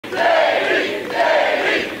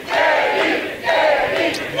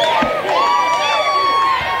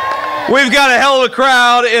We've got a hell of a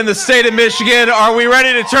crowd in the state of Michigan. Are we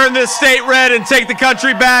ready to turn this state red and take the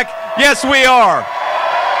country back? Yes, we are.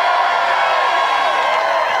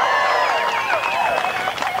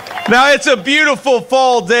 Now, it's a beautiful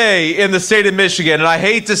fall day in the state of Michigan, and I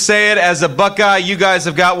hate to say it, as a Buckeye, you guys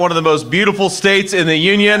have got one of the most beautiful states in the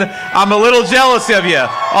union. I'm a little jealous of you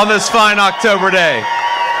on this fine October day.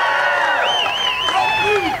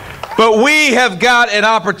 But we have got an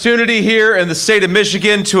opportunity here in the state of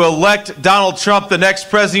Michigan to elect Donald Trump, the next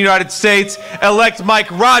president of the United States, elect Mike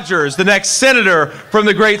Rogers, the next senator from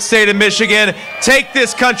the great state of Michigan, take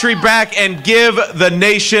this country back and give the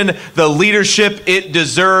nation the leadership it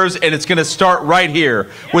deserves. And it's going to start right here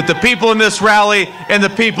with the people in this rally and the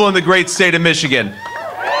people in the great state of Michigan.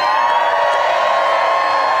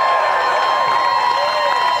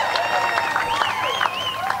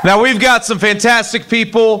 Now, we've got some fantastic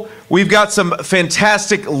people. We've got some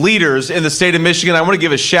fantastic leaders in the state of Michigan. I want to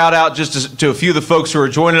give a shout out just to a few of the folks who are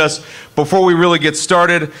joining us before we really get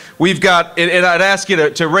started. We've got, and I'd ask you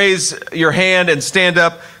to raise your hand and stand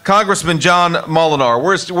up, Congressman John Molinar.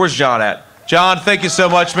 Where's John at? John, thank you so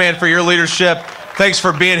much, man, for your leadership. Thanks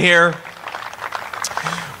for being here.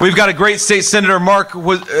 We've got a great state senator, Mark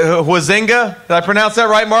Huizenga. Did I pronounce that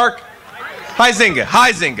right, Mark?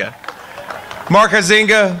 Huizenga. Mark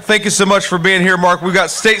Huizenga, thank you so much for being here, Mark. We've got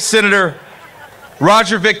State Senator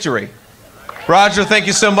Roger Victory. Roger, thank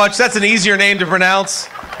you so much. That's an easier name to pronounce.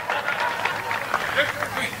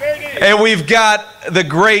 And we've got the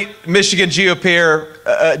great Michigan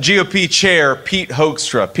GOP Chair, Pete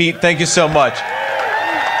Hoekstra. Pete, thank you so much.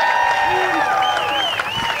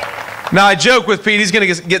 Now, I joke with Pete, he's going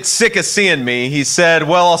to get sick of seeing me. He said,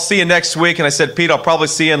 well, I'll see you next week. And I said, Pete, I'll probably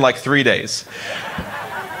see you in like 3 days.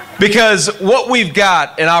 Because what we've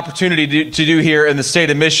got an opportunity to do here in the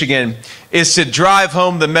state of Michigan is to drive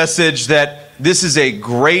home the message that this is a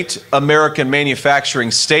great American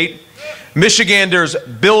manufacturing state. Michiganders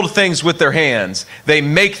build things with their hands. They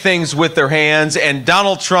make things with their hands, and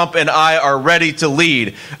Donald Trump and I are ready to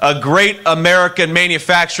lead a great American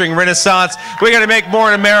manufacturing renaissance. We got to make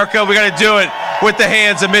more in America. We got to do it with the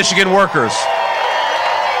hands of Michigan workers.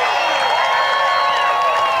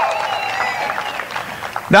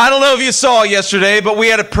 Now, I don't know if you saw yesterday, but we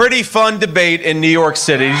had a pretty fun debate in New York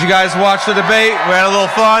City. Did you guys watch the debate? We had a little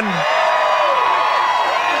fun.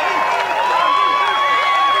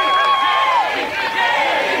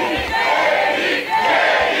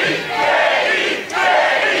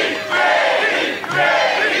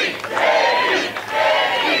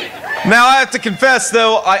 Now, I have to confess,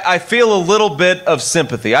 though, I feel a little bit of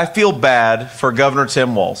sympathy. I feel bad for Governor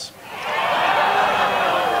Tim Walz.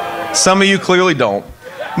 Some of you clearly don't.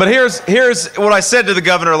 But here's what I said to the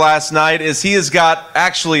governor last night is he has got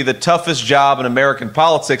actually the toughest job in American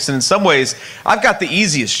politics. And in some ways, I've got the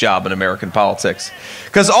easiest job in American politics.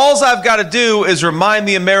 Because all I've got to do is remind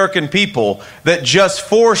the American people that just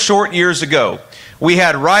 4 short years ago, we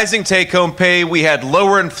had rising take-home pay, we had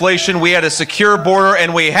lower inflation, we had a secure border,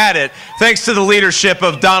 and we had it thanks to the leadership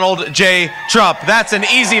of Donald J. Trump. That's an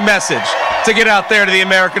easy message to get out there to the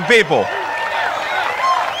American people.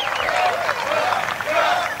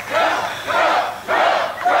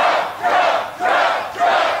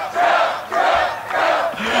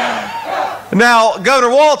 Now,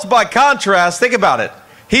 Governor Walz, by contrast, think about it.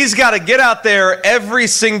 He's got to get out there every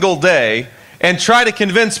single day and try to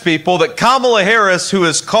convince people that Kamala Harris, who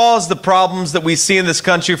has caused the problems that we see in this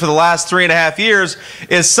country for the last 3.5 years,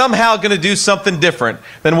 is somehow going to do something different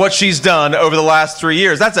than what she's done over the last 3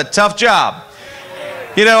 years. That's a tough job.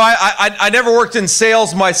 You know, I never worked in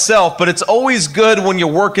sales myself, but it's always good when you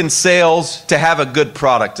work in sales to have a good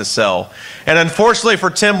product to sell. And unfortunately for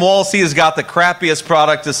Tim Walz, he has got the crappiest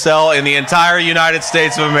product to sell in the entire United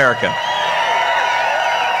States of America.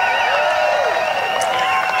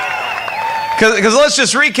 Because let's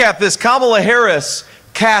just recap this. Kamala Harris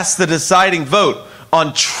cast the deciding vote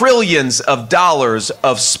on trillions of dollars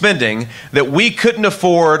of spending that we couldn't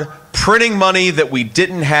afford, printing money that we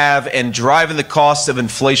didn't have, and driving the cost of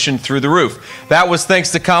inflation through the roof. That was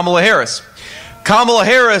thanks to Kamala Harris. Kamala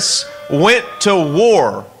Harris went to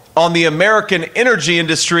war on the American energy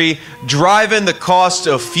industry, driving the cost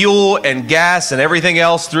of fuel and gas and everything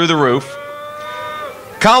else through the roof.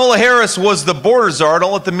 Kamala Harris was the border czar.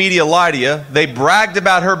 Don't let the media lie to you. They bragged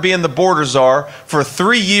about her being the border czar for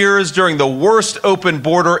 3 years during the worst open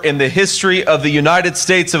border in the history of the United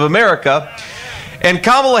States of America. And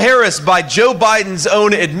Kamala Harris, by Joe Biden's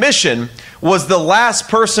own admission, was the last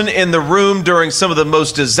person in the room during some of the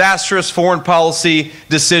most disastrous foreign policy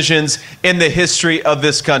decisions in the history of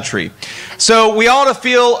this country. So we ought to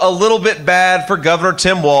feel a little bit bad for Governor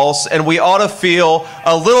Tim Walz, and we ought to feel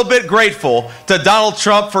a little bit grateful to Donald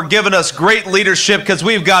Trump for giving us great leadership, because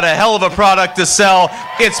we've got a hell of a product to sell.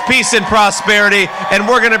 It's peace and prosperity, and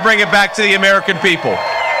we're going to bring it back to the American people.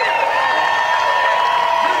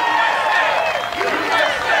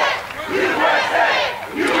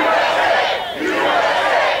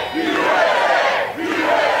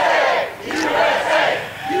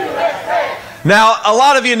 Now, a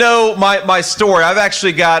lot of you know my story. I've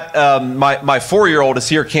actually got my 4-year-old is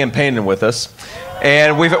here campaigning with us,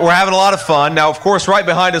 and we're having a lot of fun. Now, of course, right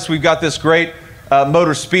behind us, we've got this great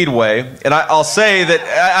motor speedway, and I'll say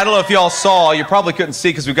that, I don't know if you all saw, you probably couldn't see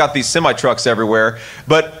because we've got these semi-trucks everywhere,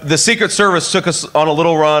 but the Secret Service took us on a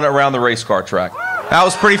little run around the race car track. That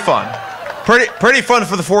was pretty fun. Pretty fun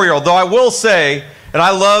for the 4-year-old, though I will say, and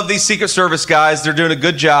I love these Secret Service guys, they're doing a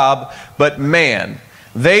good job, but man,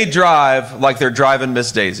 they drive like they're driving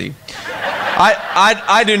Miss Daisy.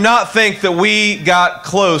 I do not think that we got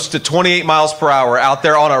close to 28 miles per hour out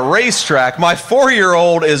there on a racetrack. My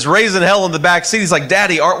 4-year-old is raising hell in the back seat. He's like,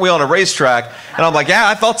 "Daddy, aren't we on a racetrack?" And I'm like, "Yeah,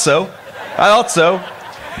 I thought so. I thought so."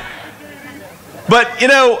 But, you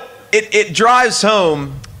know, it drives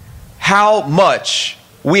home how much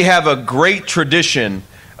we have a great tradition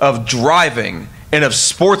of driving and of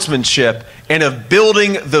sportsmanship and of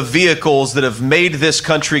building the vehicles that have made this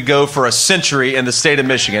country go for a century in the state of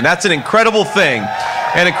Michigan. That's an incredible thing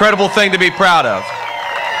to be proud of.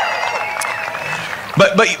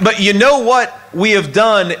 But you know what we have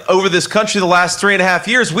done over this country the last 3.5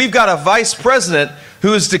 years? We've got a vice president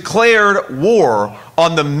who has declared war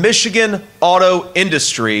on the Michigan auto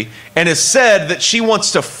industry and has said that she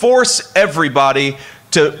wants to force everybody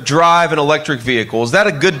to drive an electric vehicle. Is that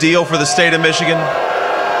a good deal for the state of Michigan?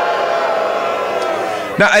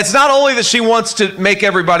 Now, it's not only that she wants to make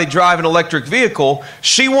everybody drive an electric vehicle,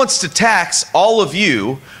 she wants to tax all of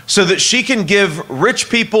you so that she can give rich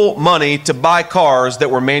people money to buy cars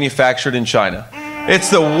that were manufactured in China. It's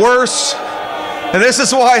the worst. And this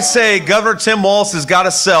is why I say Governor Tim Walz has got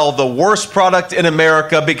to sell the worst product in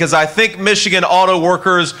America, because I think Michigan auto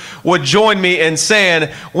workers would join me in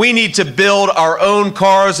saying we need to build our own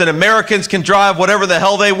cars and Americans can drive whatever the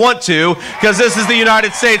hell they want to, because this is the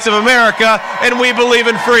United States of America and we believe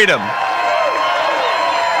in freedom.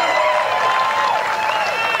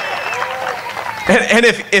 And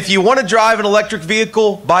if you want to drive an electric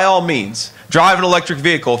vehicle, by all means, drive an electric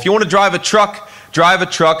vehicle. If you want to drive a truck, drive a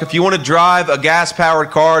truck. If you want to drive a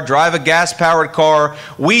gas-powered car, drive a gas-powered car.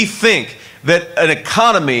 We think that an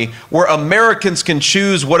economy where Americans can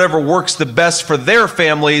choose whatever works the best for their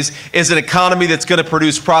families is an economy that's going to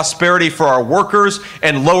produce prosperity for our workers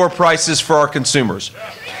and lower prices for our consumers.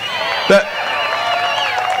 The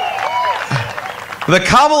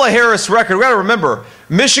Kamala Harris record, we got to remember,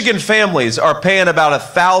 Michigan families are paying about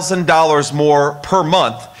 $1,000 more per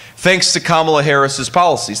month thanks to Kamala Harris's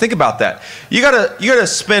policies. Think about that. You gotta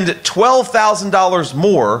spend $12,000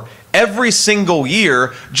 more every single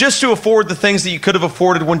year just to afford the things that you could have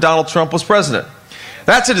afforded when Donald Trump was president.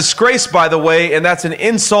 That's a disgrace, by the way, and that's an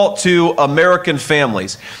insult to American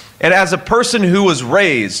families. And as a person who was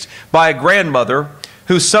raised by a grandmother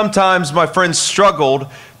who sometimes, my friends, struggled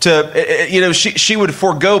to, you know, she would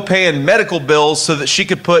forego paying medical bills so that she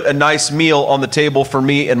could put a nice meal on the table for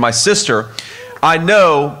me and my sister. I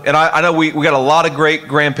know, and I know we got a lot of great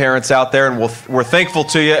grandparents out there, and we're thankful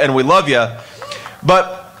to you, and we love you.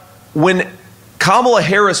 But when Kamala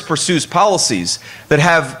Harris pursues policies that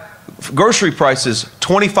have grocery prices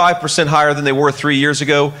 25% higher than they were 3 years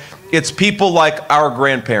ago, it's people like our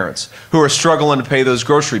grandparents who are struggling to pay those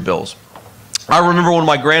grocery bills. I remember when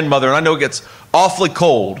my grandmother, and I know it gets awfully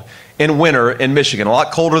cold in winter in Michigan, a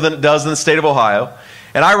lot colder than it does in the state of Ohio.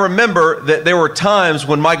 And I remember that there were times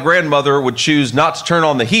when my grandmother would choose not to turn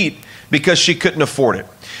on the heat because she couldn't afford it.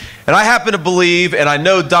 And I happen to believe, and I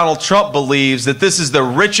know Donald Trump believes, that this is the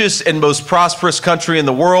richest and most prosperous country in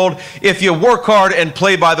the world. If you work hard and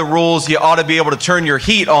play by the rules, you ought to be able to turn your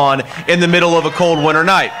heat on in the middle of a cold winter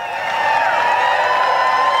night.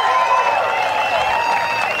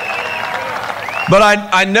 But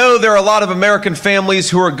I know there are a lot of American families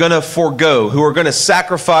who are going to forego, who are going to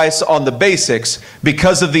sacrifice on the basics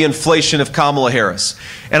because of the inflation of Kamala Harris.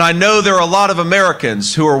 And I know there are a lot of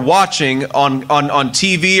Americans who are watching on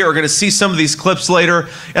TV or are going to see some of these clips later.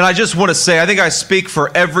 And I just want to say, I think I speak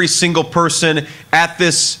for every single person at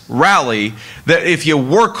this rally that if you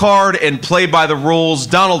work hard and play by the rules,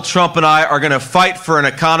 Donald Trump and I are going to fight for an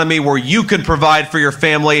economy where you can provide for your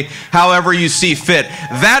family however you see fit.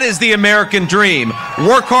 That is the American dream.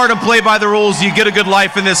 Work hard and play by the rules, you get a good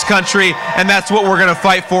life in this country, and that's what we're going to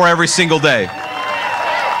fight for every single day.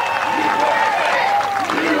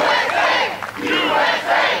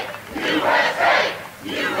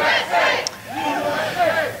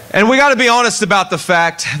 And we got to be honest about the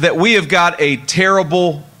fact that we have got a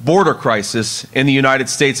terrible border crisis in the United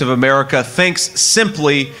States of America thanks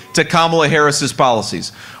simply to Kamala Harris's policies.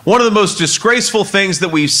 One of the most disgraceful things that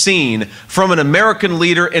we've seen from an American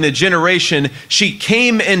leader in a generation, she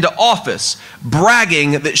came into office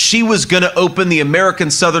bragging that she was going to open the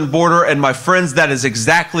American southern border, and my friends, that is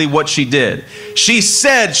exactly what she did. She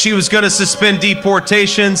said she was going to suspend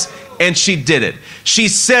deportations, and she did it. She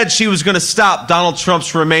said she was going to stop Donald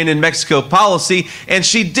Trump's Remain in Mexico policy, and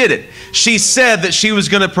she did it. She said that she was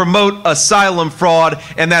going to promote asylum fraud,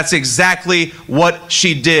 and that's exactly what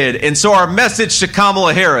she did. And so our message to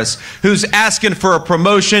Kamala Harris, who's asking for a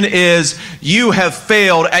promotion, is you have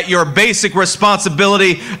failed at your basic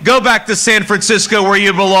responsibility. Go back to San Francisco where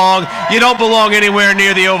you belong. You don't belong anywhere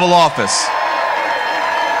near the Oval Office.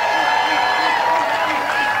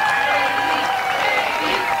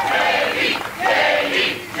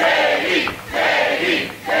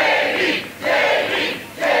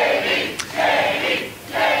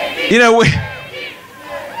 You know,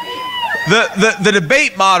 the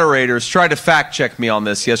debate moderators tried to fact check me on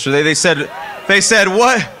this yesterday. They said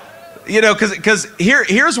what? You know, because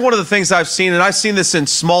here's one of the things I've seen, and I've seen this in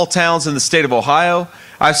small towns in the state of Ohio.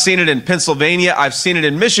 I've seen it in Pennsylvania. I've seen it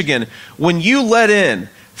in Michigan. When you let in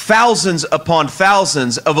thousands upon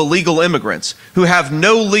thousands of illegal immigrants who have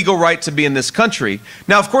no legal right to be in this country.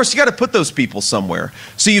 Now, of course, you got to put those people somewhere.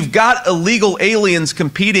 So you've got illegal aliens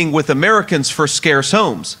competing with Americans for scarce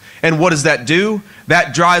homes. And what does that do?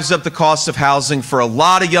 That drives up the cost of housing for a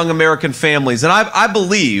lot of young American families. And I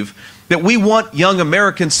believe that we want young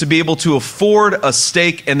Americans to be able to afford a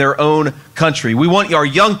stake in their own country. We want our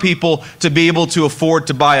young people to be able to afford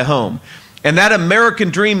to buy a home. And that American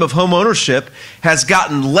dream of home ownership has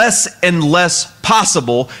gotten less and less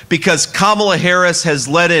possible because Kamala Harris has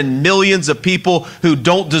let in millions of people who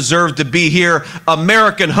don't deserve to be here.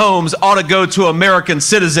 American homes ought to go to American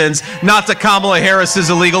citizens, not to Kamala Harris's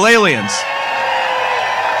illegal aliens.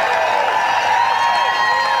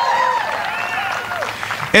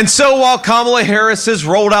 And so while Kamala Harris has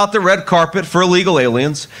rolled out the red carpet for illegal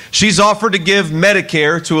aliens, she's offered to give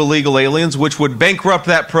Medicare to illegal aliens, which would bankrupt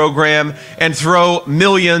that program and throw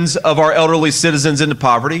millions of our elderly citizens into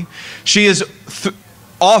poverty. She has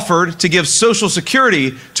offered to give Social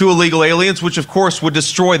Security to illegal aliens, which of course would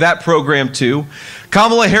destroy that program too.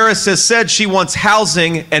 Kamala Harris has said she wants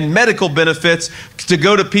housing and medical benefits to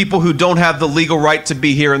go to people who don't have the legal right to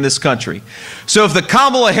be here in this country. So if the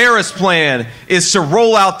Kamala Harris plan is to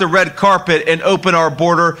roll out the red carpet and open our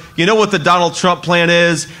border, you know what the Donald Trump plan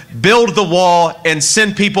is? Build the wall and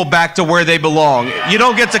send people back to where they belong. You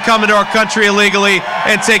don't get to come into our country illegally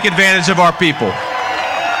and take advantage of our people.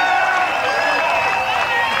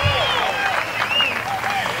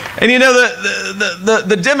 And you know,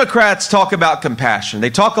 the Democrats talk about compassion.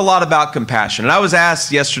 They talk a lot about compassion. And I was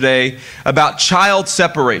asked yesterday about child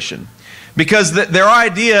separation. Because their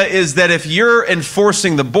idea is that if you're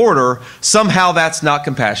enforcing the border, somehow that's not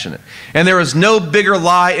compassionate. And there is no bigger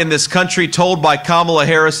lie in this country told by Kamala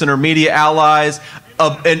Harris and her media allies.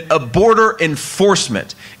 A border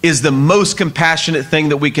enforcement is the most compassionate thing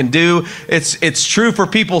that we can do. It's true for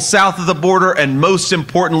people south of the border, and most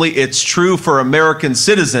importantly, it's true for American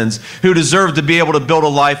citizens who deserve to be able to build a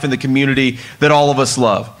life in the community that all of us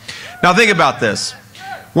love. Now think about this.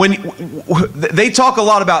 When they talk a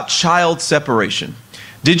lot about child separation,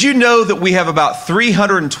 did you know that we have about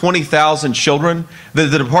 320,000 children that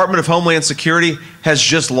the Department of Homeland Security has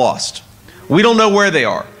just lost? We don't know where they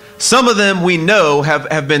are. Some of them we know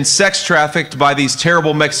have been sex trafficked by these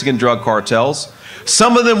terrible Mexican drug cartels.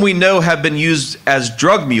 Some of them we know have been used as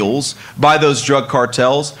drug mules by those drug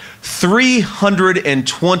cartels.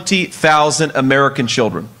 320,000 American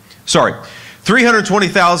children. Sorry,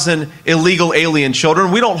 320,000 illegal alien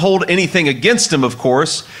children. We don't hold anything against them, of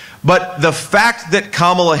course, but the fact that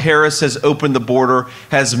Kamala Harris has opened the border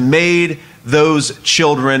has made those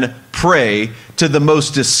children prey to the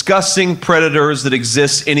most disgusting predators that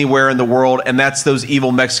exist anywhere in the world, and that's those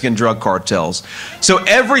evil Mexican drug cartels. So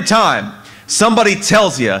every time somebody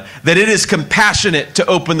tells you that it is compassionate to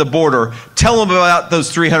open the border, tell them about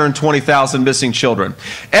those 320,000 missing children.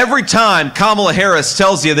 Every time Kamala Harris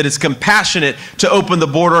tells you that it's compassionate to open the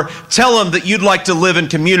border, tell them that you'd like to live in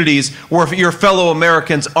communities where your fellow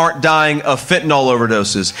Americans aren't dying of fentanyl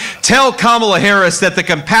overdoses. Tell Kamala Harris that the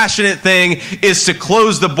compassionate thing is to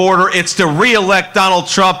close the border. It's to re-elect Donald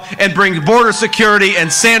Trump and bring border security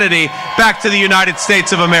and sanity back to the United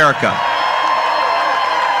States of America.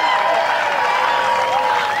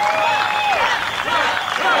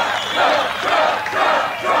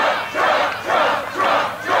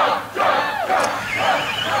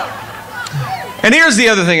 And here's the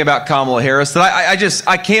other thing about Kamala Harris that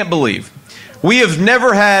I can't believe. We have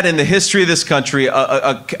never had in the history of this country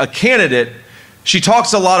a candidate. She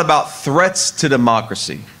talks a lot about threats to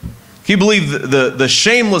democracy. Can you believe the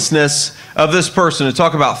shamelessness of this person to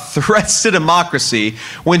talk about threats to democracy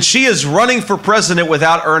when she is running for president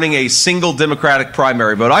without earning a single Democratic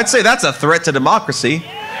primary vote? I'd say that's a threat to democracy.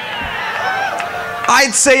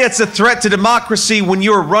 I'd say it's a threat to democracy when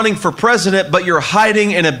you're running for president, but you're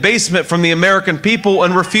hiding in a basement from the American people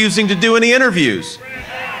and refusing to do any interviews.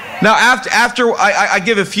 Now, after I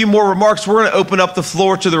give a few more remarks, we're going to open up the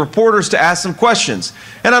floor to the reporters to ask some questions.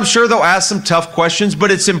 And I'm sure they'll ask some tough questions,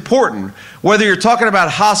 but it's important. Whether you're talking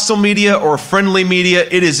about hostile media or friendly media,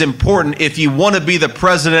 it is important if you want to be the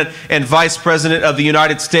president and vice president of the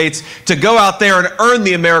United States to go out there and earn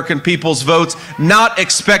the American people's votes, not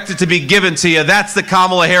expect it to be given to you. That's the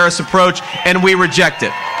Kamala Harris approach, and we reject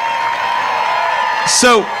it.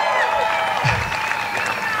 So,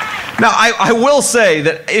 now, I will say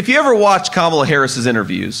that if you ever watch Kamala Harris's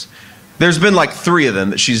interviews, there's been like 3 of them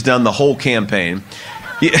that she's done the whole campaign.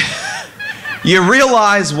 You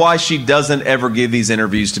realize why she doesn't ever give these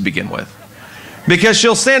interviews to begin with. Because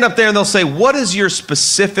she'll stand up there and they'll say, what is your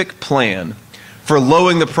specific plan for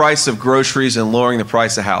lowering the price of groceries and lowering the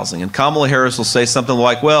price of housing? And Kamala Harris will say something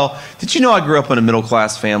like, well, did you know I grew up in a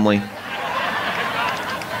middle-class family?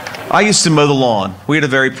 I used to mow the lawn. We had a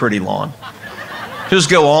very pretty lawn. Just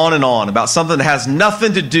go on and on about something that has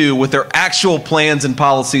nothing to do with their actual plans and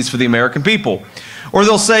policies for the American people. Or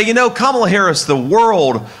they'll say, you know, Kamala Harris, the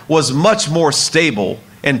world was much more stable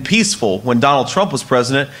and peaceful when Donald Trump was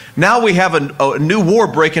president. Now we have a new war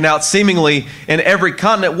breaking out seemingly in every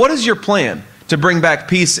continent. What is your plan to bring back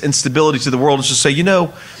peace and stability to the world? And just say, you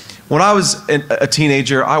know, when I was a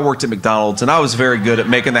teenager, I worked at McDonald's and I was very good at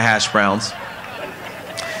making the hash browns.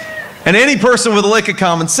 And any person with a lick of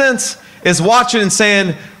common sense is watching and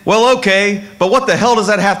saying, well, okay, but what the hell does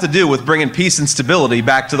that have to do with bringing peace and stability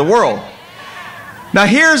back to the world? Now,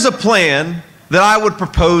 here's a plan that I would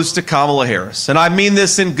propose to Kamala Harris, and I mean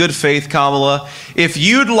this in good faith, Kamala. If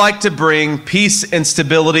you'd like to bring peace and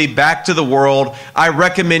stability back to the world, I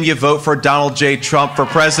recommend you vote for Donald J. Trump for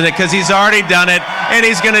president, because he's already done it, and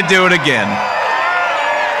he's going to do it again.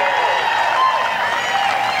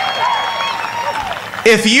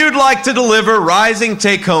 If you'd like to deliver rising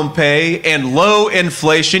take-home pay and low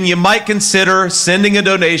inflation, you might consider sending a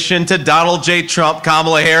donation to Donald J. Trump,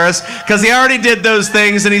 Kamala Harris, because he already did those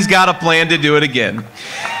things and he's got a plan to do it again.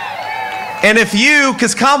 And if you,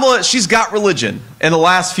 because Kamala, she's got religion in the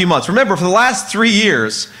last few months. Remember, for the last 3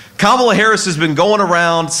 years, Kamala Harris has been going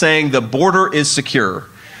around saying the border is secure.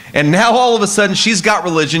 And now all of a sudden she's got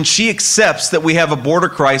religion. She accepts that we have a border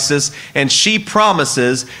crisis and she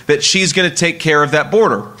promises that she's going to take care of that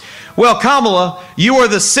border. Well, Kamala, you are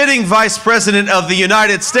the sitting vice president of the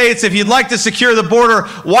United States. If you'd like to secure the border,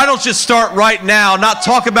 why don't you start right now? Not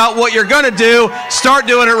talk about what you're going to do. Start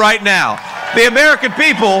doing it right now. The American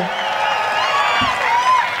people,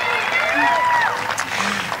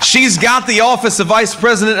 she's got the office of Vice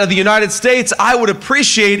President of the United States. I would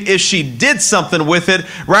appreciate if she did something with it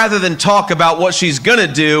rather than talk about what she's going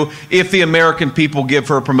to do if the American people give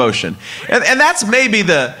her a promotion. And that's maybe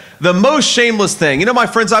the most shameless thing. You know, my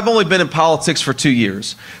friends, I've only been in politics for 2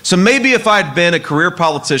 years. So maybe if I'd been a career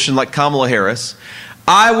politician like Kamala Harris,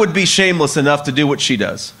 I would be shameless enough to do what she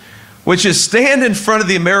does, which is stand in front of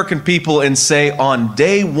the American people and say, on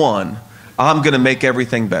day one, I'm going to make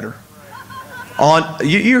everything better.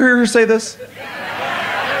 You hear her say this?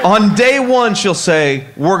 On day one, she'll say,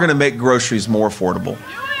 we're going to make groceries more affordable.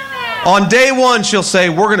 On day one, she'll say,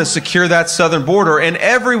 we're going to secure that southern border. And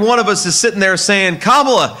every one of us is sitting there saying,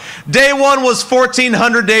 Kamala, day one was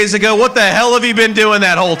 1,400 days ago. What the hell have you been doing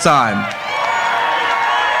that whole time?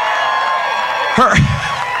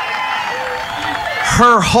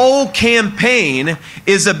 Her whole campaign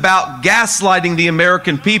is about gaslighting the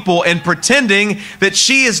American people and pretending that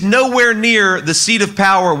she is nowhere near the seat of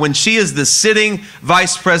power when she is the sitting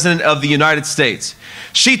vice president of the United States.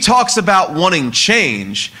 She talks about wanting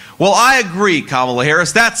change. Well, I agree, Kamala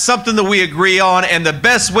Harris. That's something that we agree on, and the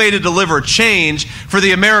best way to deliver change for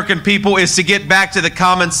the American people is to get back to the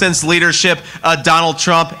common sense leadership of Donald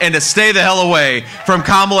Trump and to stay the hell away from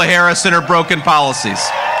Kamala Harris and her broken policies.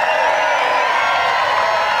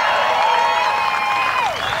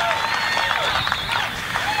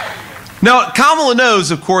 Now, Kamala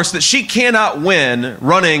knows, of course, that she cannot win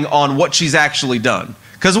running on what she's actually done,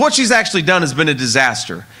 because what she's actually done has been a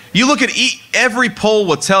disaster. You look at every poll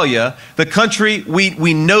will tell you the country,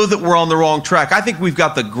 we know that we're on the wrong track. I think we've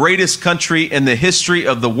got the greatest country in the history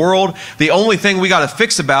of the world. The only thing we got to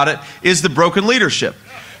fix about it is the broken leadership.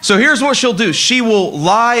 So here's what she'll do. She will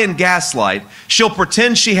lie and gaslight. She'll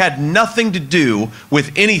pretend she had nothing to do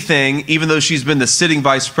with anything, even though she's been the sitting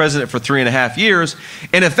vice president for 3.5 years.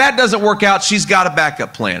 And if that doesn't work out, she's got a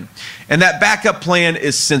backup plan. And that backup plan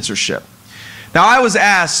is censorship. Now, I was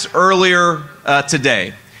asked earlier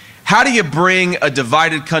today, how do you bring a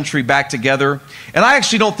divided country back together? And I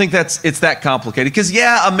actually don't think it's that complicated, because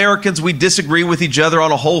yeah, Americans, we disagree with each other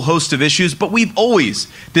on a whole host of issues, but we've always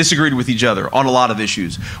disagreed with each other on a lot of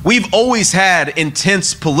issues. We've always had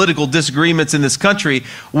intense political disagreements in this country.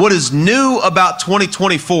 What is new about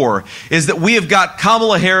 2024 is that we have got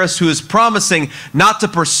Kamala Harris, who is promising not to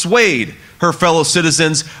persuade her fellow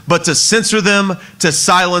citizens, but to censor them, to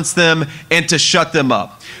silence them, and to shut them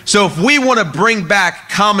up. So if we want to bring back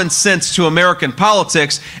common sense to American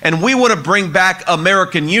politics and we want to bring back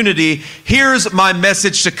American unity, here's my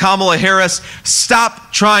message to Kamala Harris.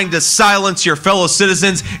 Stop trying to silence your fellow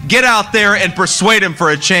citizens. Get out there and persuade them for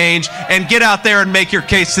a change, and get out there and make your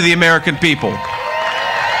case to the American people.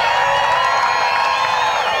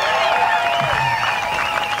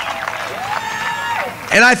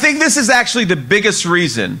 And I think this is actually the biggest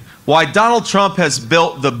reason why Donald Trump has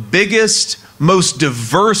built the biggest, most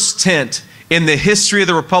diverse tent in the history of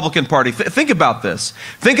the Republican Party. Think about this.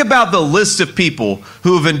 Think about the list of people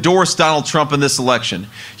who have endorsed Donald Trump in this election.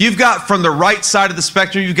 You've got, from the right side of the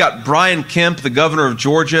spectrum, you've got Brian Kemp, the governor of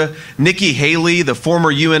Georgia, Nikki Haley, the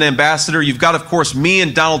former UN ambassador. You've got, of course, me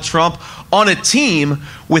and Donald Trump on a team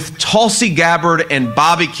with Tulsi Gabbard and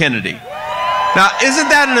Bobby Kennedy. Now, isn't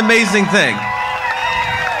that an amazing thing?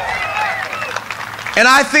 And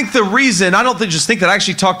I think the reason, I don't just think that, I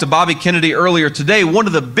actually talked to Bobby Kennedy earlier today. One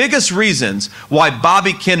of the biggest reasons why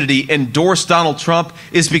Bobby Kennedy endorsed Donald Trump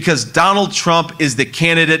is because Donald Trump is the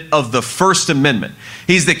candidate of the First Amendment.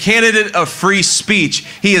 He's the candidate of free speech.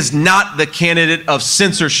 He is not the candidate of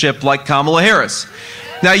censorship like Kamala Harris.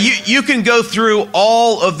 Now, you can go through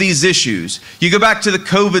all of these issues. You go back to the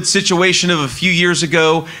COVID situation of a few years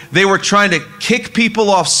ago. They were trying to kick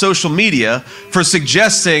people off social media for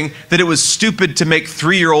suggesting that it was stupid to make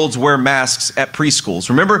 3-year-olds wear masks at preschools.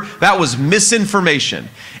 Remember, that was misinformation,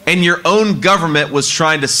 and your own government was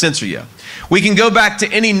trying to censor you. We can go back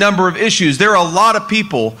to any number of issues. There are a lot of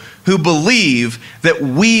people who believe that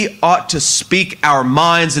we ought to speak our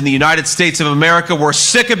minds in the United States of America. We're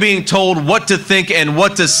sick of being told what to think and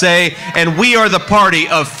what to say, and we are the party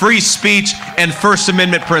of free speech and First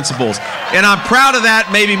Amendment principles. And I'm proud of that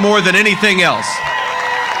maybe more than anything else.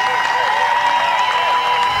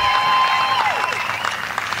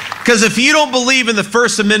 Because if you don't believe in the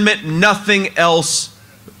First Amendment, nothing else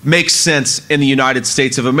makes sense in the United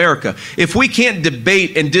States of America. If we can't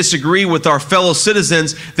debate and disagree with our fellow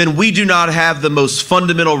citizens, then we do not have the most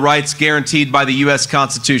fundamental rights guaranteed by the U.S.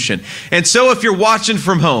 Constitution. And so if you're watching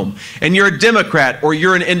from home and you're a Democrat or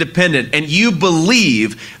you're an independent and you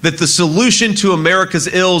believe that the solution to America's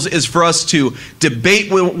ills is for us to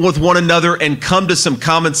debate with one another and come to some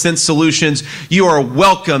common sense solutions, you are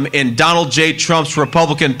welcome in Donald J. Trump's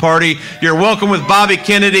Republican Party. You're welcome with Bobby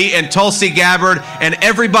Kennedy and Tulsi Gabbard and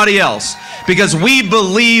everybody else, because we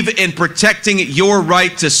believe in protecting your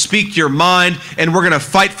right to speak your mind, and we're going to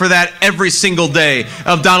fight for that every single day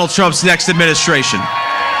of Donald Trump's next administration.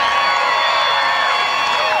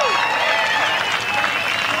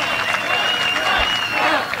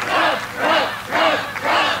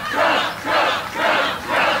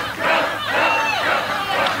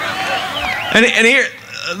 And here,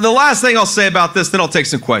 the last thing I'll say about this, then I'll take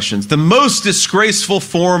some questions. The most disgraceful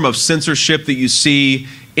form of censorship that you see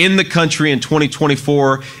in the country in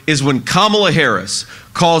 2024 is when Kamala Harris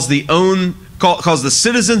calls the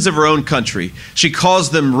citizens of her own country, she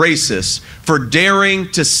calls them racist for daring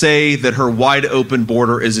to say that her wide open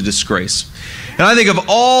border is a disgrace. And I think of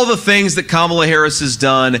all the things that Kamala Harris has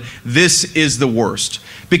done, this is the worst.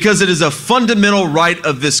 because it is a fundamental right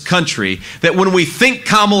of this country that when we think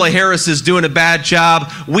Kamala Harris is doing a bad job,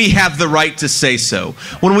 we have the right to say so.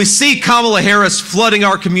 When we see Kamala Harris flooding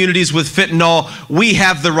our communities with fentanyl, we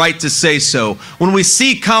have the right to say so. When we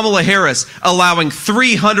see Kamala Harris allowing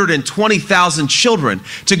 320,000 children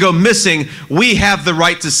to go missing, we have the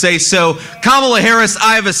right to say so. Kamala Harris,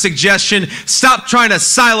 I have a suggestion. Stop trying to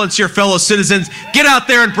silence your fellow citizens. Get out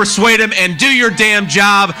there and persuade them and do your damn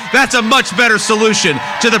job. That's a much better solution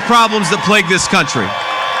to the problems that plague this country.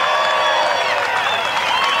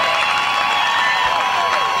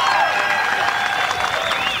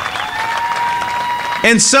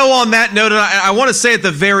 And so on that note, and I want to say at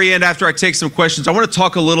the very end, after I take some questions, I want to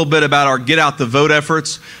talk a little bit about our Get Out the Vote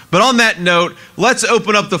efforts. But on that note, let's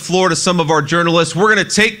open up the floor to some of our journalists. We're going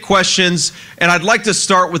to take questions, and I'd like to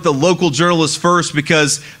start with the local journalists first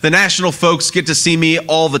because the national folks get to see me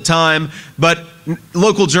all the time. But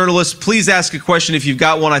local journalists, please ask a question if you've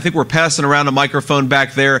got one. I think we're passing around a microphone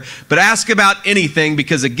back there. But ask about anything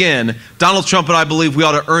because, again, Donald Trump and I believe we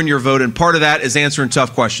ought to earn your vote, and part of that is answering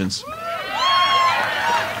tough questions.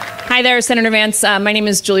 Hi there, Senator Vance. My name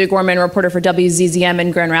is Julia Gorman, reporter for WZZM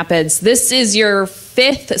in Grand Rapids. This is your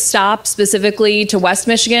 5th stop specifically to West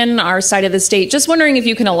Michigan, our side of the state. Just wondering if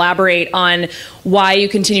you can elaborate on why you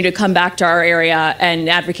continue to come back to our area and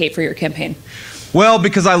advocate for your campaign. Well,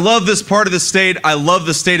 because I love this part of the state. I love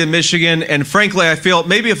the state of Michigan. And frankly, I feel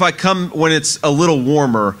maybe if I come when it's a little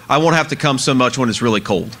warmer, I won't have to come so much when it's really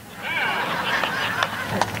cold.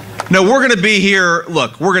 No, we're going to be here.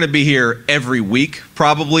 Look, we're going to be here every week,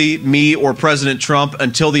 probably me or President Trump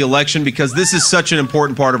until the election, because this is such an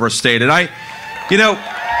important part of our state. And and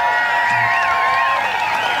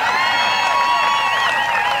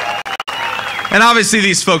obviously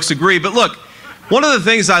these folks agree. But look, one of the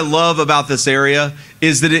things I love about this area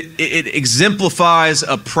is that it exemplifies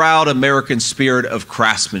a proud American spirit of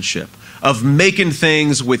craftsmanship, of making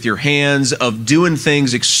things with your hands, of doing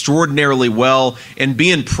things extraordinarily well, and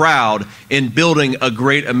being proud in building a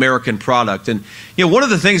great American product. And one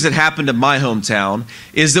of the things that happened in my hometown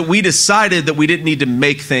is that we decided that we didn't need to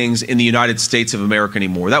make things in the United States of America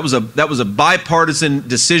anymore. That was a bipartisan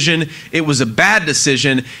decision. It was a bad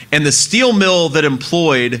decision, and the steel mill that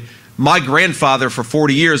employed my grandfather for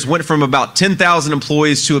 40 years went from about 10,000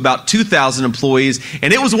 employees to about 2,000 employees,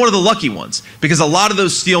 and it was one of the lucky ones because a lot of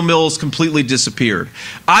those steel mills completely disappeared.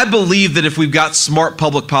 I believe that if we've got smart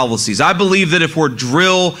public policies, I believe that if we're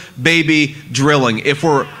drill, baby, drilling, if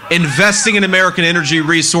we're investing in American energy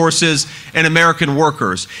resources and American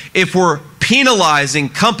workers, if we're penalizing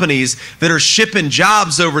companies that are shipping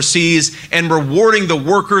jobs overseas and rewarding the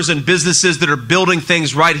workers and businesses that are building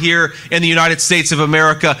things right here in the United States of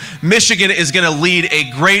America, Michigan is going to lead a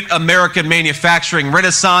great American manufacturing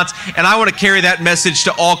renaissance. And I want to carry that message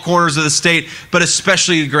to all corners of the state, but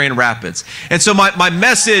especially Grand Rapids. And so my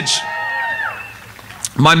message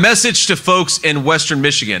to folks in Western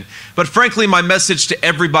Michigan, but frankly, my message to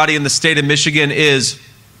everybody in the state of Michigan is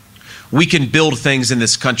we can build things in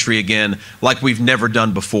this country again like we've never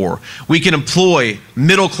done before. We can employ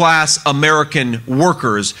middle-class American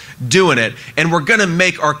workers doing it, and we're going to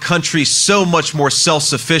make our country so much more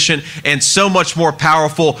self-sufficient and so much more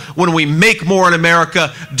powerful when we make more in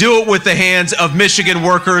America, do it with the hands of Michigan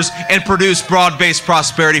workers, and produce broad-based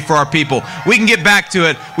prosperity for our people. We can get back to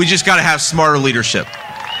it. We just got to have smarter leadership.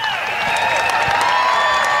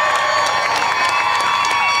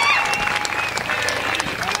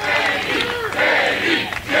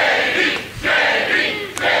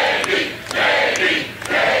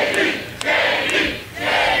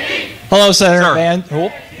 Hello, Senator Vance.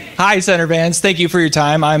 Hi, Senator Vance. Thank you for your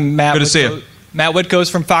time. I'm Matt. Good to see you. Matt Whitco's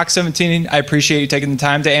from Fox 17. I appreciate you taking the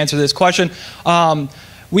time to answer this question.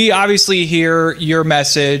 We obviously hear your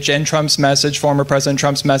message and Trump's message, former President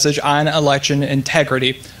Trump's message on election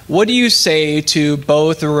integrity. What do you say to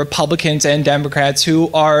both the Republicans and Democrats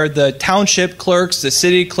who are the township clerks, the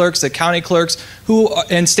city clerks, the county clerks,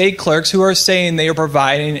 and state clerks who are saying they are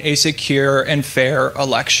providing a secure and fair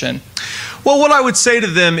election? Well, what I would say to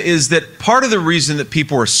them is that part of the reason that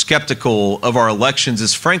people are skeptical of our elections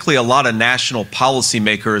is, frankly, a lot of national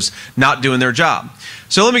policymakers not doing their job.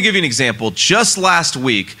 So let me give you an example. Just last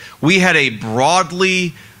week, we had a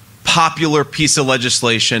broadly unpopular piece of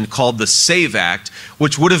legislation called the SAVE Act,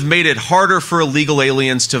 which would have made it harder for illegal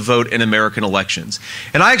aliens to vote in American elections.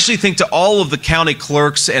 And I actually think to all of the county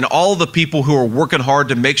clerks and all of the people who are working hard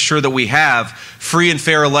to make sure that we have free and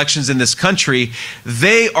fair elections in this country,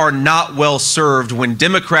 they are not well served when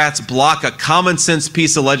Democrats block a common sense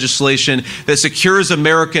piece of legislation that secures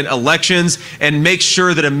American elections and makes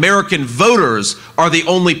sure that American voters are the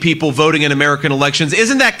only people voting in American elections.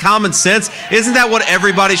 Isn't that common sense? Isn't that what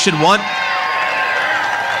everybody should want?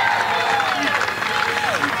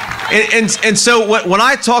 And so when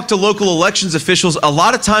I talk to local elections officials, a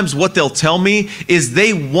lot of times what they'll tell me is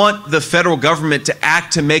they want the federal government to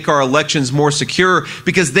act to make our elections more secure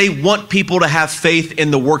because they want people to have faith in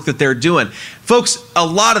the work that they're doing. Folks, a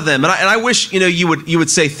lot of them, and I wish you would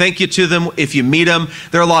say thank you to them if you meet them.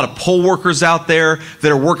 There are a lot of poll workers out there that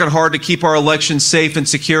are working hard to keep our elections safe and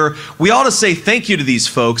secure. We ought to say thank you to these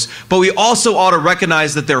folks, but we also ought to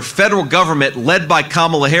recognize that their federal government, led by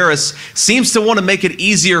Kamala Harris, seems to want to make it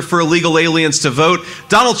easier for illegal aliens to vote.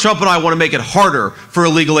 Donald Trump and I want to make it harder for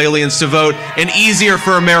illegal aliens to vote and easier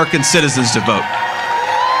for American citizens to vote.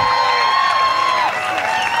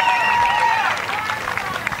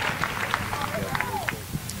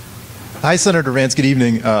 Hi, Senator Vance. Good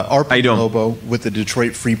evening. How you doing? Lobo with the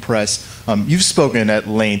Detroit Free Press. You've spoken at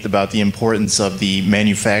length about the importance of the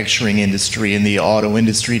manufacturing industry and the auto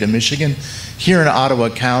industry to Michigan. Here in Ottawa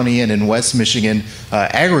County and in West Michigan,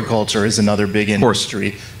 agriculture is another big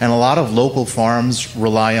industry. And a lot of local farms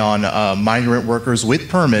rely on migrant workers with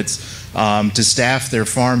permits to staff their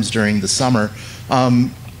farms during the summer.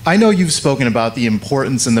 I know you've spoken about the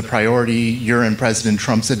importance and the priority your and President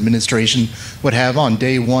Trump's administration would have on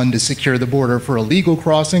day one to secure the border for illegal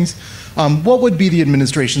crossings. What would be the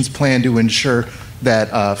administration's plan to ensure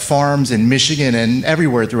that farms in Michigan and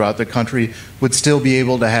everywhere throughout the country would still be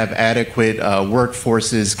able to have adequate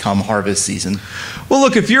workforces come harvest season? Well,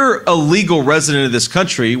 look, if you're a legal resident of this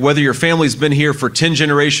country, whether your family's been here for 10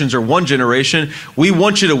 generations or one generation, we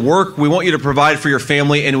want you to work, we want you to provide for your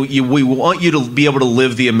family, and we want you to be able to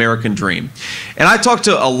live the American dream. And I talk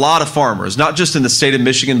to a lot of farmers, not just in the state of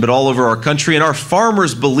Michigan, but all over our country, and our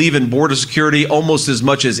farmers believe in border security almost as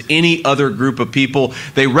much as any other group of people.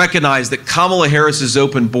 They recognize that Kamala Harris's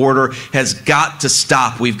open border has got to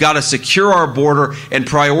stop. We've got to secure our border and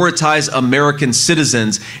prioritize American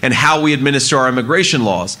citizens and how we administer our immigration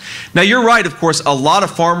laws. Now, you're right, of course, a lot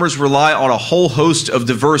of farmers rely on a whole host of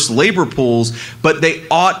diverse labor pools, but they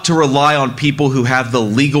ought to rely on people who have the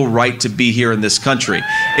legal right to be here in this country.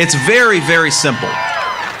 It's very, very simple.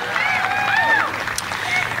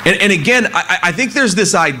 And again, I think there's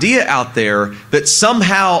this idea out there that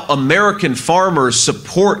somehow American farmers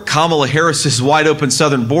support Kamala Harris's wide open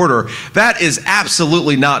southern border. That is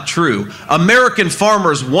absolutely not true. American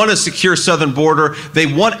farmers want a secure southern border. They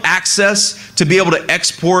want access to be able to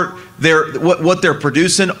export what they're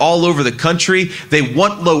producing all over the country. They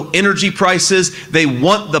want low energy prices. They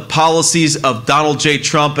want the policies of Donald J.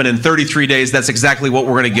 Trump, and in 33 days, that's exactly what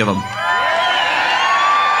we're going to give them.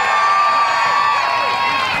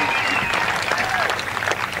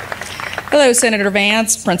 Hello, Senator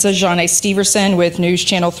Vance. Princess Janae Steverson with News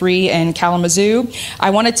Channel 3 in Kalamazoo. I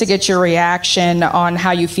wanted to get your reaction on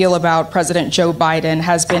how you feel about President Joe Biden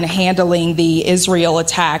has been handling the Israel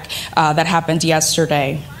attack that happened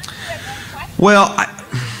yesterday. Well,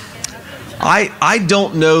 I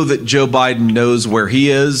don't know that Joe Biden knows where he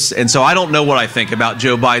is, and so I don't know what I think about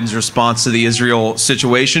Joe Biden's response to the Israel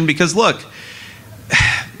situation, because look,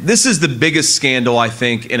 this is the biggest scandal, I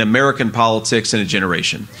think, in American politics in a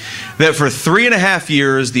generation. That for 3.5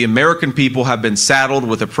 years, the American people have been saddled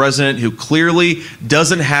with a president who clearly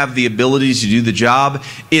doesn't have the abilities to do the job.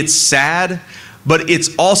 It's sad, but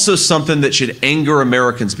it's also something that should anger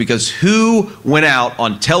Americans, because who went out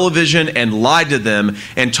on television and lied to them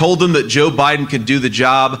and told them that Joe Biden could do the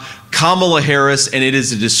job? Kamala Harris, and it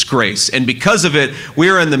is a disgrace. And because of it, we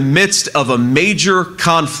are in the midst of a major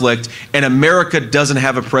conflict, and America doesn't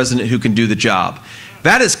have a president who can do the job.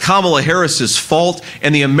 That is Kamala Harris's fault,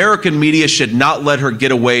 and the American media should not let her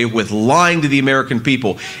get away with lying to the American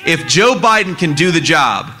people. If Joe Biden can do the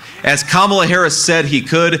job, as Kamala Harris said he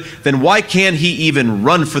could, then why can't he even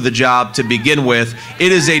run for the job to begin with?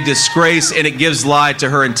 It is a disgrace, and it gives lie to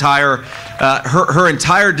her entire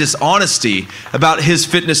dishonesty about his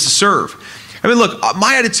fitness to serve. I mean, look,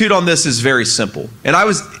 my attitude on this is very simple. And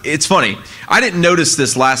it's funny, I didn't notice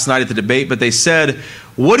this last night at the debate, but they said,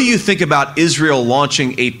 what do you think about Israel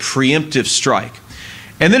launching a preemptive strike?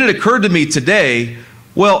 And then it occurred to me today,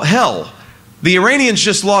 well, hell, The Iranians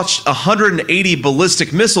just launched 180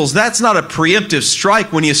 ballistic missiles. That's not a preemptive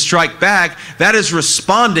strike when you strike back. That is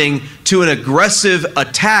responding to an aggressive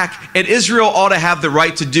attack, and Israel ought to have the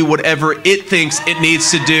right to do whatever it thinks it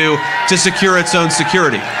needs to do to secure its own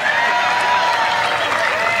security.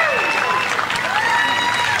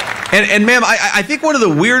 And ma'am, I think one of the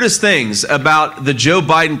weirdest things about the Joe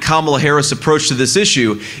Biden-Kamala Harris approach to this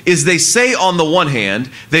issue is they say on the one hand,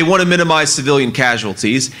 they want to minimize civilian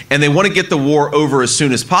casualties and they want to get the war over as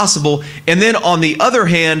soon as possible. And then on the other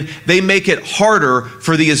hand, they make it harder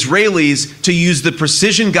for the Israelis to use the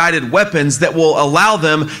precision-guided weapons that will allow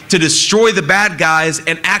them to destroy the bad guys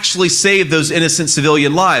and actually save those innocent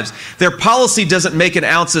civilian lives. Their policy doesn't make an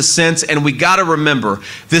ounce of sense, and we got to remember,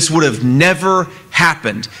 this would have never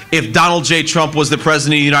happened if Donald J. Trump was the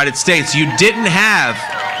president of the United States. You didn't have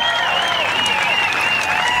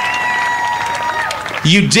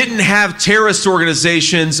terrorist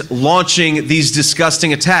organizations launching these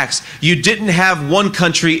disgusting attacks. You didn't have one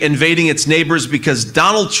country invading its neighbors because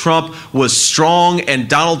Donald Trump was strong and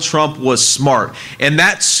Donald Trump was smart. And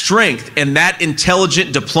that strength and that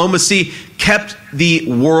intelligent diplomacy kept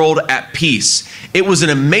the world at peace. It was an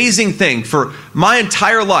amazing thing. For my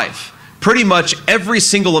entire life, pretty much every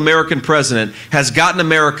single American president has gotten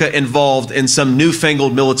America involved in some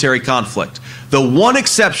newfangled military conflict. The one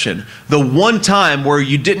exception, the one time where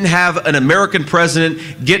you didn't have an American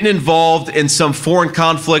president getting involved in some foreign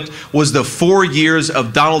conflict was the 4 years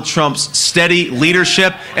of Donald Trump's steady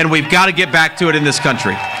leadership, and we've got to get back to it in this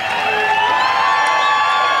country.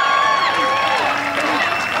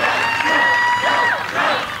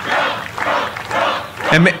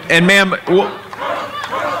 And ma'am,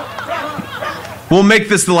 we'll make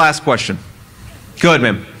this the last question. Go ahead,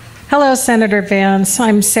 ma'am. Hello, Senator Vance.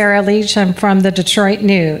 I'm Sarah Leach. I'm from the Detroit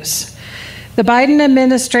News. The Biden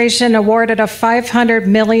administration awarded a $500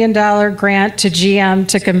 million grant to GM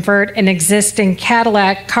to convert an existing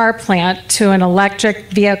Cadillac car plant to an electric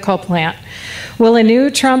vehicle plant. Will a new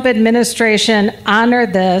Trump administration honor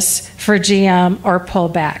this for GM or pull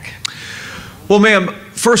back? Well, ma'am,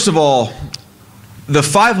 first of all, the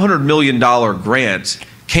 $500 million grant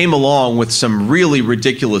came along with some really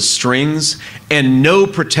ridiculous strings and no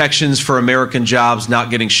protections for American jobs not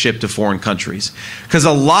getting shipped to foreign countries. Because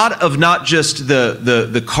a lot of not just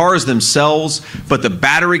the cars themselves, but the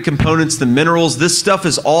battery components, the minerals, this stuff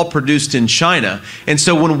is all produced in China. And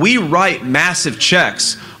so when we write massive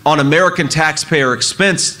checks on American taxpayer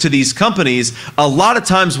expense to these companies, a lot of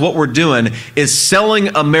times what we're doing is selling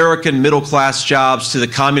American middle-class jobs to the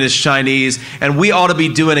communist Chinese, and we ought to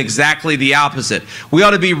be doing exactly the opposite. We ought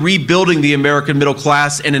to be rebuilding the American middle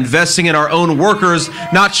class and investing in our own workers,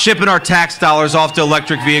 not shipping our tax dollars off to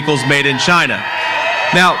electric vehicles made in China.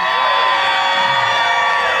 Now,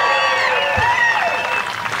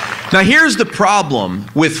 here's the problem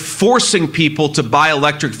with forcing people to buy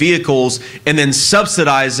electric vehicles and then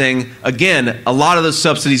subsidizing, again, a lot of those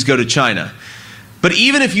subsidies go to China. But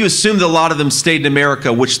even if you assume that a lot of them stayed in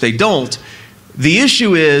America, which they don't, the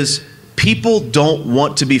issue is people don't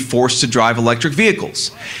want to be forced to drive electric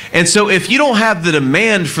vehicles. And so if you don't have the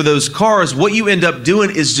demand for those cars, what you end up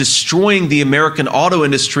doing is destroying the American auto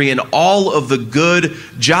industry and all of the good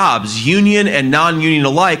jobs, union and non-union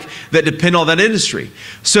alike, that depend on that industry.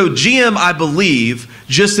 So GM, I believe,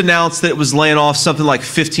 just announced that it was laying off something like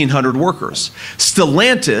 1,500 workers.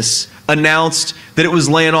 Stellantis announced that it was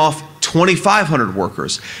laying off 2,500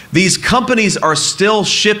 workers. These companies are still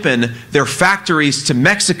shipping their factories to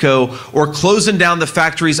Mexico or closing down the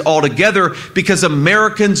factories altogether because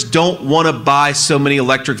Americans don't want to buy so many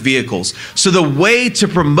electric vehicles. So the way to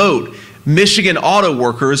promote Michigan auto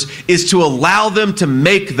workers is to allow them to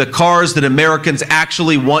make the cars that Americans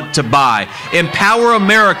actually want to buy. Empower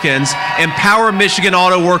Americans, empower Michigan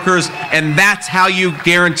auto workers, and that's how you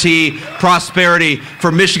guarantee prosperity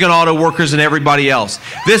for Michigan auto workers and everybody else.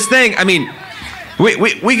 This thing, I mean, we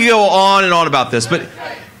could go on and on about this, but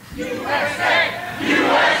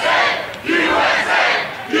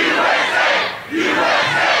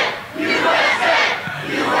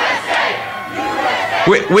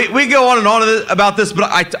we go on and on about this, but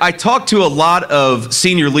I talked to a lot of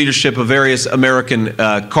senior leadership of various American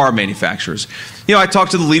car manufacturers. You know, I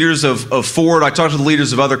talked to the leaders of Ford. I talked to the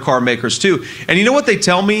leaders of other car makers too. And you know what they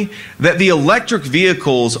tell me? That the electric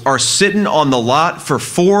vehicles are sitting on the lot for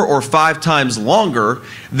 4 or 5 times longer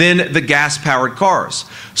than the gas-powered cars.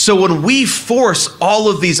 So when we force all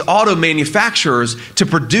of these auto manufacturers to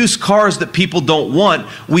produce cars that people don't want,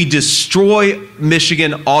 we destroy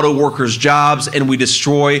Michigan auto workers' jobs and we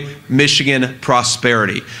destroy Michigan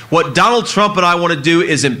prosperity. What Donald Trump and I want to do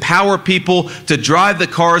is empower people to drive the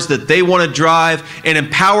cars that they want to drive and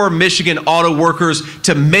empower Michigan auto workers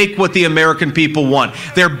to make what the American people want.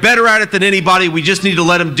 They're better at it than anybody. We just need to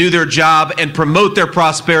let them do their job and promote their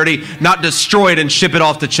prosperity, not destroy it and ship it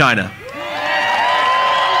off to China.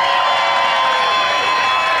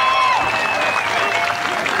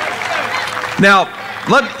 Now,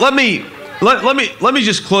 let me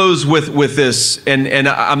just close with this, and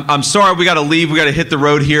I'm sorry we got to leave, we got to hit the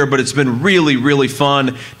road here, but it's been really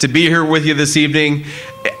fun to be here with you this evening.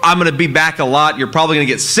 I'm going to be back a lot. You're probably going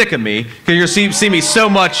to get sick of me because you're going to see me so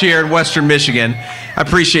much here in Western Michigan. I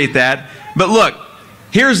appreciate that. But look,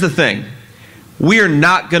 here's the thing. We are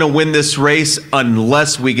not going to win this race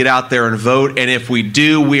unless we get out there and vote, and if we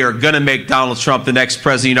do, we are going to make Donald Trump the next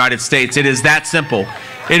president of the United States. It is that simple.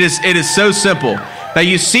 It is so simple. Now,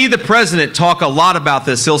 you see the president talk a lot about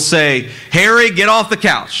this. He'll say, Harry, get off the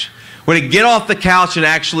couch. We're going to get off the couch and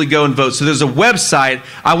actually go and vote. So there's a website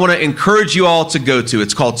I want to encourage you all to go to.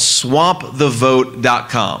 It's called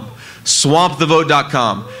swampthevote.com.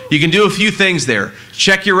 Swampthevote.com. You can do a few things there.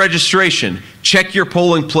 Check your registration, check your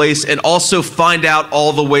polling place, and also find out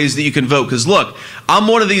all the ways that you can vote. Because look, I'm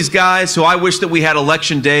one of these guys who I wish that we had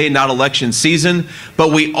election day, not election season,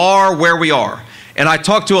 but we are where we are. And I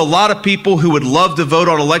talked to a lot of people who would love to vote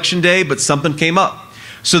on election day, but something came up.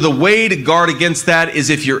 So the way to guard against that is,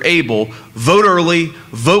 if you're able, vote early,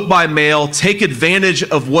 vote by mail, take advantage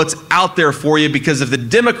of what's out there for you, because if the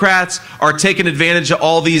Democrats are taking advantage of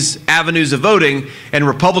all these avenues of voting and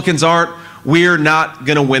Republicans aren't, we're not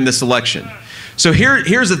going to win this election. So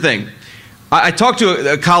here's the thing. I talked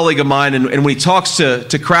to a colleague of mine, and when he talks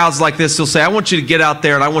to crowds like this, he'll say, I want you to get out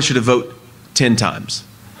there and I want you to vote 10 times.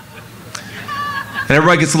 And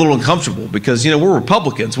everybody gets a little uncomfortable because, you know, we're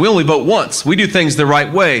Republicans. We only vote once. We do things the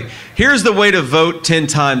right way. Here's the way to vote 10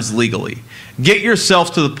 times legally. Get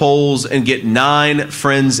yourself to the polls and get 9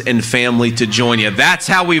 friends and family to join you. That's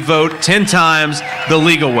how we vote 10 times the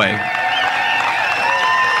legal way.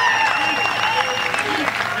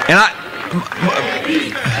 And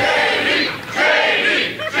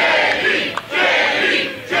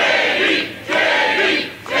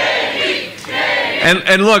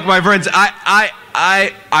And look, my friends,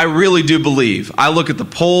 I really do believe. I look at the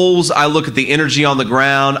polls, I look at the energy on the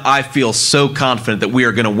ground, I feel so confident that we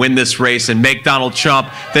are going to win this race and make Donald Trump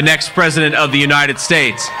the next president of the United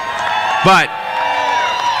States. But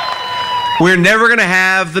we're never going to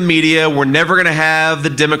have the media, we're never going to have the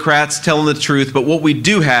Democrats telling the truth, but what we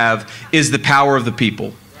do have is the power of the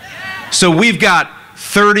people. So we've got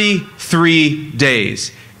 33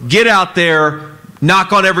 days. Get out there,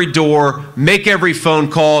 knock on every door, make every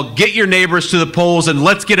phone call, get your neighbors to the polls, and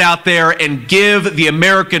let's get out there and give the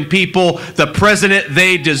American people the president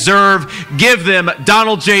they deserve. Give them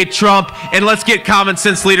Donald J. Trump, and let's get common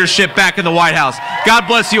sense leadership back in the White House. God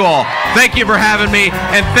bless you all. Thank you for having me,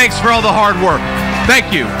 and thanks for all the hard work.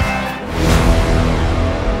 Thank you.